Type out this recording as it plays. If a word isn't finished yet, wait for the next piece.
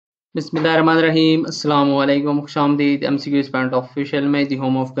बिस्मिल्लाहिर्रहमानिर्रहीम अस्सलाम वालेकुम खुशामदीद MCQs ऑफिशियल में the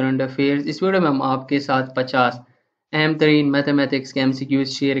home of current affairs. इस वीडियो में हम आपके साथ 50 अहम तरीन मैथमेटिक्स के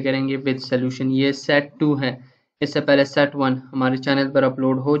MCQs शेयर करेंगे विद सॉल्यूशन। ये सेट 2 है। इससे पहले सेट 1 हमारे चैनल पर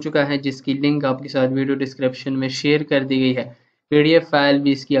अपलोड हो चुका है, जिसकी लिंक आपके साथ वीडियो डिस्क्रिप्शन में शेयर कर दी गई है। PDF फाइल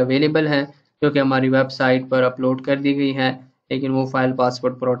भी इसकी अवेलेबल है जो कि हमारी वेबसाइट पर अपलोड कर दी गई है, लेकिन वो फाइल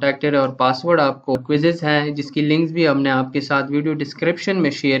पासवर्ड प्रोटेक्टेड है और पासवर्ड आपको क्विज़ेस है जिसकी लिंक्स भी हमने आपके साथ वीडियो डिस्क्रिप्शन में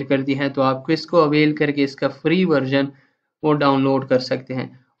शेयर कर दी है। तो आप क्विज़ को अवेल करके इसका फ्री वर्जन वो डाउनलोड कर सकते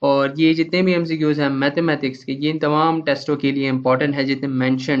हैं। और ये जितने भी MCQs हैं मैथमेटिक्स के, ये इन तमाम टेस्टों के लिए इंपॉर्टेंट है जितने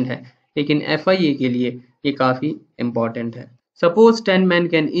मैंशनड है, लेकिन FIA के लिए ये काफ़ी इंपॉर्टेंट है। Suppose 10 men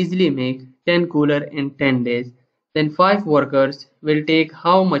can easily make 10 cooler in 10 days, then 5 workers will take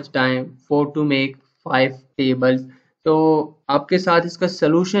how much time for to make 5 tables। तो आपके साथ इसका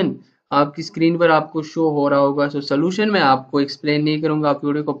सलूशन आपकी स्क्रीन पर आपको शो हो रहा होगा। सो सलूशन मैं आपको एक्सप्लेन नहीं करूंगा, आप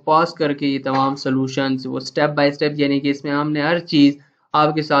वीडियो को पॉज करके ये तमाम सलूशंस वो स्टेप बाय स्टेप, यानी कि इसमें हमने हर चीज़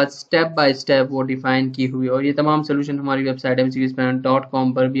आपके साथ स्टेप बाय स्टेप वो डिफाइन की हुई है। और ये तमाम सलूशन हमारी वेबसाइट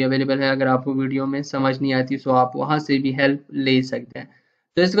MCQs.com पर भी अवेलेबल है। अगर आपको वीडियो में समझ नहीं आती तो आप वहाँ से भी हेल्प ले सकते हैं।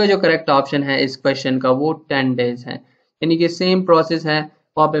 तो इसका जो करेक्ट ऑप्शन है इस क्वेश्चन का वो 10 डेज है, यानी कि सेम प्रोसेस है।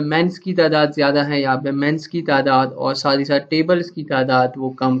 वहाँ पे मेंस की तादाद ज़्यादा है, यहाँ पे मेंस की तादाद और साथ ही साथ टेबल्स की तादाद वो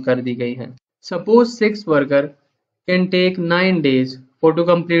कम कर दी गई है। Suppose 6 worker can take 9 days for to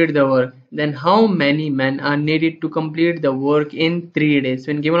complete the work, then how many men are needed to complete the work in 3 days? So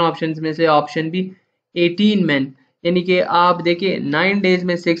in given options में से ऑप्शन बी 18 men, यानी कि आप देखिए 9 days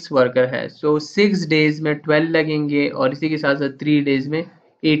में 6 वर्कर है, सो 6 days में 12 लगेंगे और इसी के साथ साथ 3 days में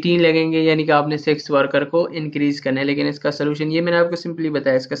 18 लगेंगे, यानी कि आपने 6 वर्कर को इंक्रीज करना है। लेकिन इसका सोल्यूशन ये मैंने आपको सिंपली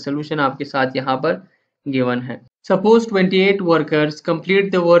बताया, इसका सोल्यूशन आपके साथ यहाँ पर गिवन है। Suppose 28 workers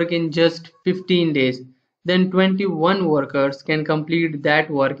complete the work in just 15 days, then 21 workers can complete that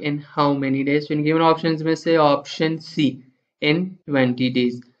work in how many days? So in given options में से option C in 20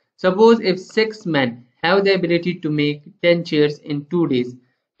 days. Suppose if 6 men have the ability to make 10 chairs in 2 days,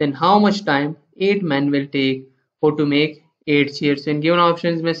 then how much time 8 men will take for to make 8 chairs? So in given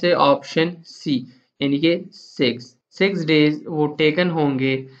options में से option C यानी कि 6 days वो taken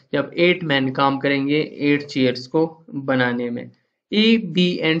होंगे जब 8 men काम करेंगे 8 chairs को बनाने में। E, B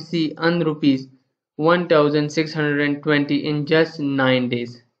and C earn rupees 1620 in just 9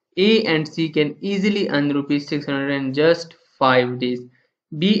 days. A and C can easily earn rupees 600 in just 5 days.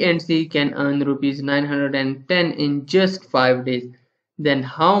 B and C can earn rupees 910 in just 5 days. Then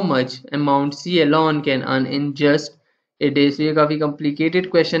how much amount C alone can earn in just a day? So ये काफ़ी complicated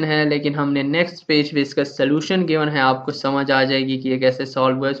question है, लेकिन हमने next page पे इसका solution given है, आपको समझ आ जाएगी कि ये कैसे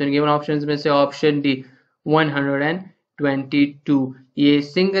solve हुआ है। So given options में से option D 122, ये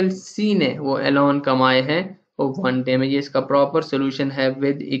सिंगल सी ने वो एलोन कमाए हैं वो 1 डे में। ये इसका प्रॉपर सोल्यूशन है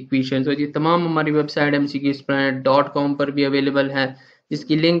विद इक्वेशन। तो ये तमाम हमारी वेबसाइट MCQsPlanet.com पर भी अवेलेबल है,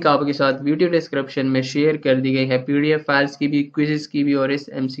 जिसकी लिंक आपके साथ वीडियो डिस्क्रिप्शन में शेयर कर दी गई है, PDF फाइल्स की भी, क्विज़ेस की भी और इस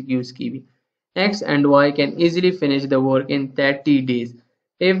MCQs की भी। X and Y can easily finish the work in 30 days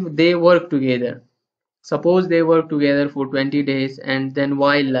if they work together. Suppose they work together for 20 days and then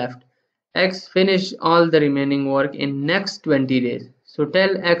Y left. X finish all the remaining work in next 20 days. So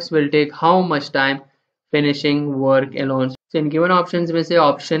tell X will take how much time finishing work alone? So in given options में से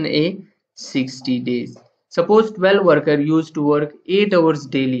option A 60 days. Suppose 12 workers used to work 8 hours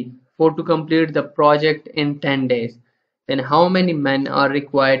daily for to complete the project in 10 days. Then how many men are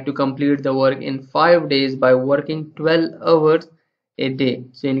required to complete the work in 5 days by working 12 hours a day?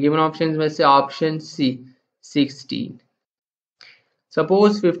 So in given options में से option C 16.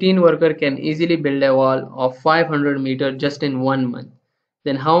 Suppose 15 workers can easily build a wall of 500 meters just in 1 month.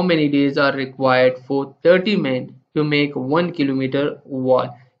 Then how many days are required for 30 men to make 1 kilometer wall?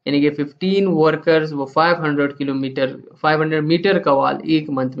 यानी कि 15 workers वो 500 metre का wall एक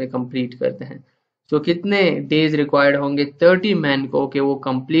month में complete करते हैं। तो कितने डेज रिक्वायर्ड होंगे 30 मैन को कि वो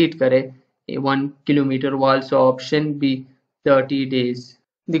कंप्लीट करे 1 kilometre wall? So option B 30 days.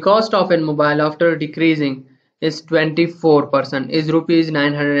 The cost of a mobile after decreasing is 24% is rupees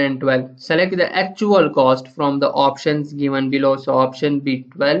 912. Select the actual cost from the options given below. So option B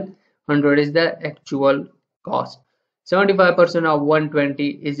 1200 is the actual cost. 75% of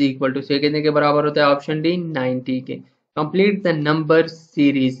 120 is equal to, से कितने के बराबर होता है? Option D 90 के। Complete the number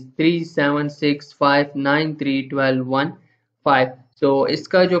series 3 7 6 5 9 3 12 1 5. So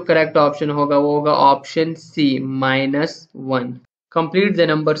इसका जो correct option होगा वो होगा option C -1. Complete the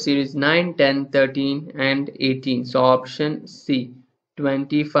number series 9 10 13 and 18. So option C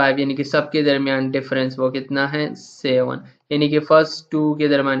 25, यानी कि सबके दरमियान डिफरेंस वो कितना है 7, यानी कि फर्स्ट 2 के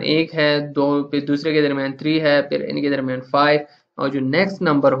दरमियान 1 है, 2 फिर दूसरे के दरमियान 3 है, फिर इनके दरमियान 5, और जो नेक्स्ट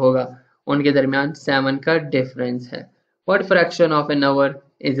नंबर होगा उनके दरमियान 7 का डिफरेंस है। What fraction of an hour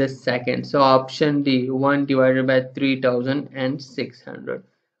is a second? So option D 1 divided by 3600।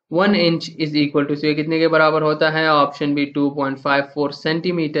 1 inch is equal to, ये कितने के बराबर होता है? ऑप्शन बी 2.54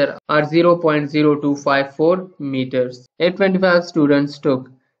 सेंटीमीटर और 0.0254 meters. If 25 students took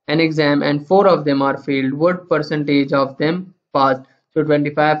an exam and 4 of them are failed, what percentage of them passed? So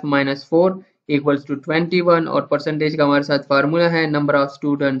 25 minus 4 equals to 21, और percentage का हमारे साथ फार्मूला है number of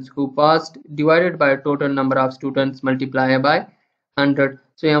students who passed divided by total number of students multiplied by 100.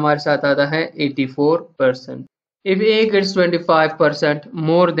 So ये हमारे साथ आता है 84%. If A gets 25%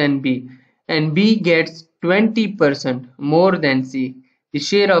 more than B and B gets 20% more than C, the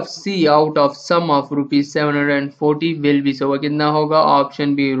share of C out of sum of rupees 740 will be, so वो कितना होगा?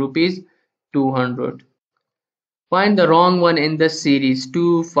 Option B rupees 200. Find the wrong one in the series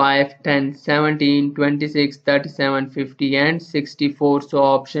 2, 5, 10, 17, 26, 37, 50 and 64. So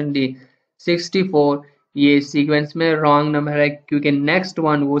option D 64 ये sequence में wrong number है क्योंकि next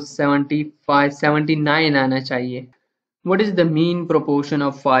one वो 75 79 आना चाहिए। What is the mean proportion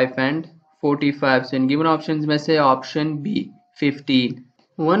of 5 and 45? So in given options में से option B 15.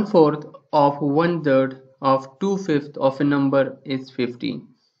 1/4 of 1/3 of 2/5 of a number is 15.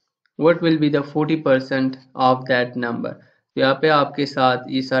 What will be the 40% of that number? तो यहाँ पे आपके साथ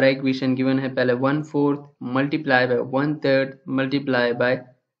ये सारा इक्वेशन गिवन है। पहले 1/4 multiply by 1/3 multiply by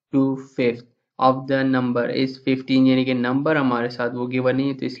 2/5 of the number is 15, यानी कि नंबर हमारे साथ वो गिवन नहीं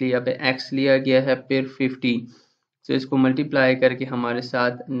है तो इसलिए यहाँ पे x लिया गया है, फिर 15। तो इसको मल्टीप्लाई करके हमारे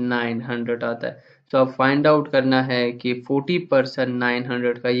साथ 900 आता है। तो अब फाइंड आउट करना है कि 40%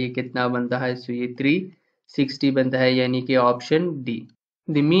 900 का ये कितना बनता है। सो ये 360 बनता है, यानी कि option D.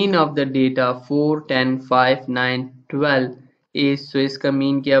 The mean of the data 4, 10, 5, 9, 12 is, सो इसका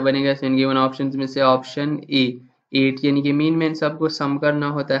मीन क्या बनेगा? सो इन गिवन ऑप्शंस में से ऑप्शन ए 8, यानी कि मीन में इन सबको सम करना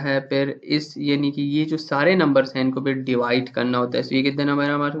होता है, फिर इस यानी कि ये जो सारे नंबर्स हैं इनको फिर डिवाइड करना होता है। सो ये कितने नंबर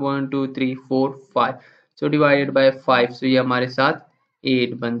है हमारे? 1 2 3 4 5, सो डिवाइडेड बाय 5, सो ये हमारे साथ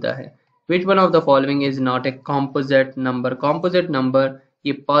 8 बनता है। Which one of the following is not a composite number? Composite number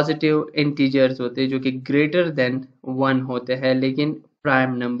ये पॉजिटिव इंटीजर्स होते हैं जो कि ग्रेटर देन 1 होते हैं लेकिन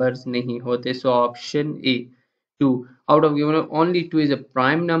प्राइम नंबर्स नहीं होते। So option A 2 out of given only 2 is a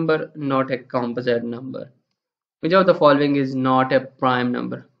prime number, not a composite number. Which of the following is not a prime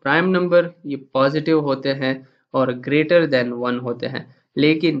number? Prime number ये पॉजिटिव होते हैं और greater than 1 होते हैं,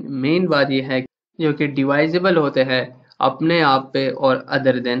 लेकिन main बात ये है जो कि डिवाइजेबल होते हैं अपने आप पे और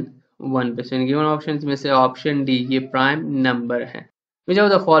अदर देन 1 पे। इन गिवन ऑप्शंस में से ऑप्शन डी ये प्राइम नंबर है। Which of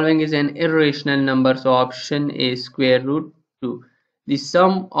the following is an irrational number? So option A square root 2. The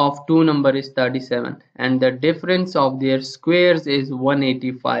sum of two number is 37 and the difference of their squares is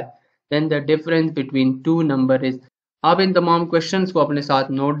 185. Then the difference between two number is, आप इन तमाम questions को अपने साथ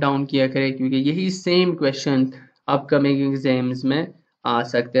note down किया करें क्योंकि यही same question upcoming exams में आ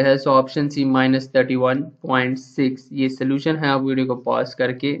सकते हैं। सो ऑप्शन सी -31.6 ये सोल्यूशन है, आप वीडियो को पॉज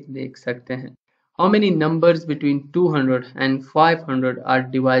करके देख सकते हैं। How many numbers between 200 and 500 are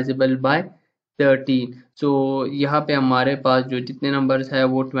divisible bye 13? सो यहाँ पे हमारे पास जो जितने नंबर्स है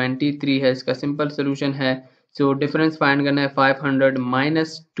वो 23 है। इसका सिंपल सोल्यूशन है, सो डिफरेंस फाइंड करना है 500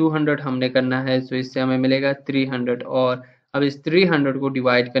 माइनस 200 हमने करना है, सो इससे हमें मिलेगा 300 और अब इस 300 को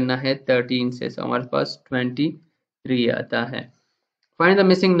डिवाइड करना है 13 से, सो हमारे पास 23 आता है। Find the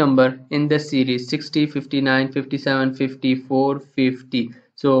missing number in the series 60, 59, 57, 54, 50.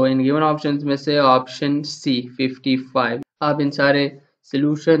 So in given options में से ऑप्शन सी 55। आप इन सारे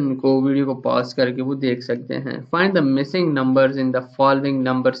सोल्यूशन को वीडियो को पॉज करके वो देख सकते हैं। Find the missing numbers in the following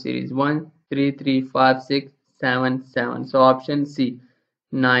number series 1, 3, 3, 5, 6, 7, 7. So option C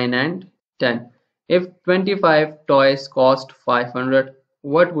 9 and 10. If 25 toys cost 500,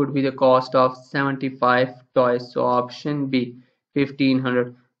 what would be the cost of 75 toys? So option B 1500.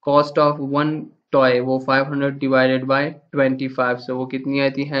 Cost of one toy वो 500 divided by 25, सो वो कितनी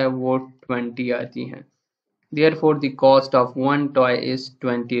आती है? वो 20 आती है। Therefore the cost of one toy is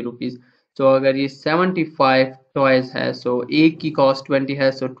 20 rupees. सो अगर ये 75 टॉयज है, सो एक की कॉस्ट 20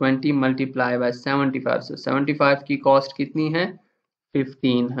 है, सो 20 मल्टीप्लाई बाय 75, सो 75 की कॉस्ट कितनी है?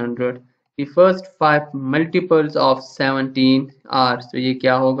 1500. The first 5 multiples of 17 are, so ये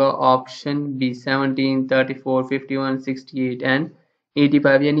क्या होगा? ऑप्शन बी 17, 34, 51, 68 and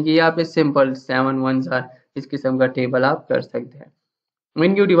 85, यानी कि यहाँ पे सिंपल 7 1s are, इस किस्म का टेबल आप कर सकते हैं।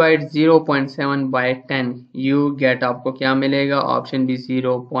 When you divide 0.7 by 10, you get, आपको क्या मिलेगा? Option B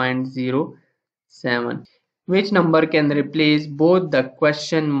 0.07. Which number can replace both the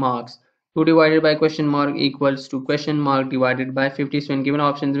question marks? 2 divided by question mark equals to question mark divided by 50. So in given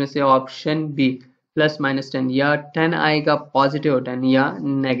options में से option B plus minus 10, या 10 आएगा positive 10 या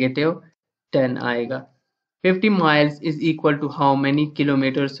negative 10 आएगा। 50 miles is equal to how many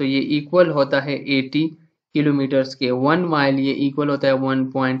kilometres, तो ये equal होता है 80 किलोमीटर्स के। 1 माइल ये इक्वल होता है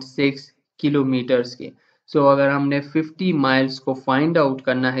 1.6 किलोमीटर्स के। सो अगर हमने 50 माइल्स को फाइंड आउट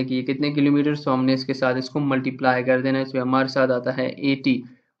करना है कि ये कितने किलोमीटर, तो हमने इसके साथ इसको मल्टीप्लाई कर देना है। इसमें हमारे साथ आता है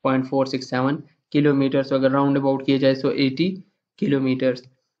 80.467 किलोमीटर। तो अगर राउंड अबाउट किया जाए तो 80 kilometres.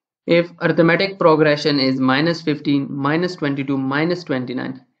 If arithmetic progression is -15, -22,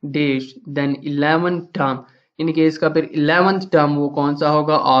 -29 dash, then 11th term, in case का फिर 11th term वो कौन सा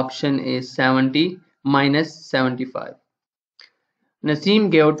होगा? Option is 70 -75. Naseem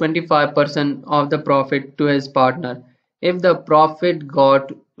gave 25% of the profit to his partner. If the profit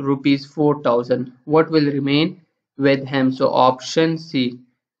got rupees 4,000, what will remain with him? So option C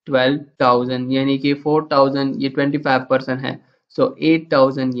 12,000, यानी कि 4,000 ये 25% है, so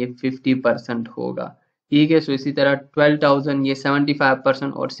 8,000 ये 50% होगा। ठीक है, सो इसी तरह 12,000 ये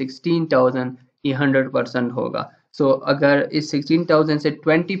 75% और 16,000 ये 100% होगा। सो अगर इस 16,000 से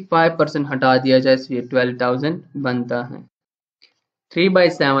 25% हटा दिया जाए तो ये 12,000 बनता है।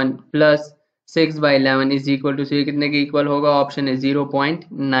 3/7 प्लस 6/11 इज इक्वल टू, ये कितने के इक्वल होगा? ऑप्शन है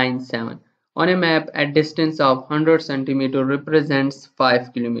 0.97। On a map, a distance of 100 centimeter represents 5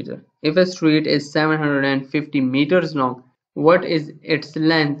 kilometer. If a street is 750 meters long, what is its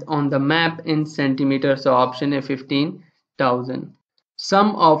length on the map in centimeters? So option है 15,000.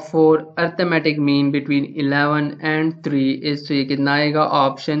 Sum of 4 arithmetic mean between 11 and 3 is, तो ये कितना आएगा?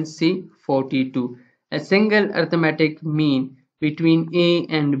 Option C 42. A single arithmetic mean between A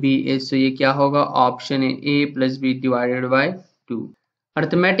and B is, तो ये क्या होगा? Option है A plus B divided by 2.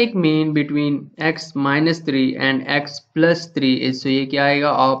 Arithmetic mean between x minus 3 and x plus 3 is, तो ये क्या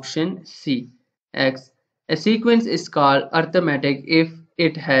आएगा? Option C x. A sequence is called arithmetic if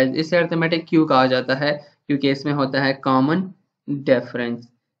it has, इसे arithmetic क्यों कहा जाता है? क्योंकि इसमें होता है common difference.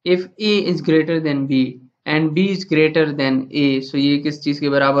 If A is greater than B and B is greater than A, so ये किस चीज के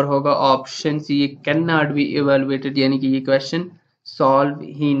बराबर होगा? ऑप्शन सी, ये कैन नॉट बी इवेलुएटेड, यानी कि ये क्वेश्चन सॉल्व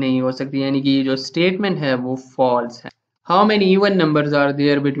ही नहीं हो सकती, यानी कि ये जो स्टेटमेंट है वो फॉल्स है। How many even numbers are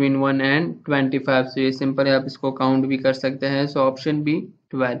there between 1 and 25, so ये सिंपल है, आप इसको काउंट भी कर सकते हैं। So option B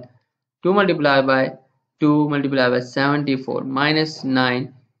 12। 2 multiplied by 2 multiplied by 74 minus 9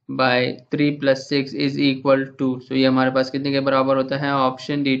 by 3 plus 6 is equal to, so ये हमारे पास कितने के बराबर होता है?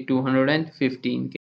 ऑप्शन डी 215 के।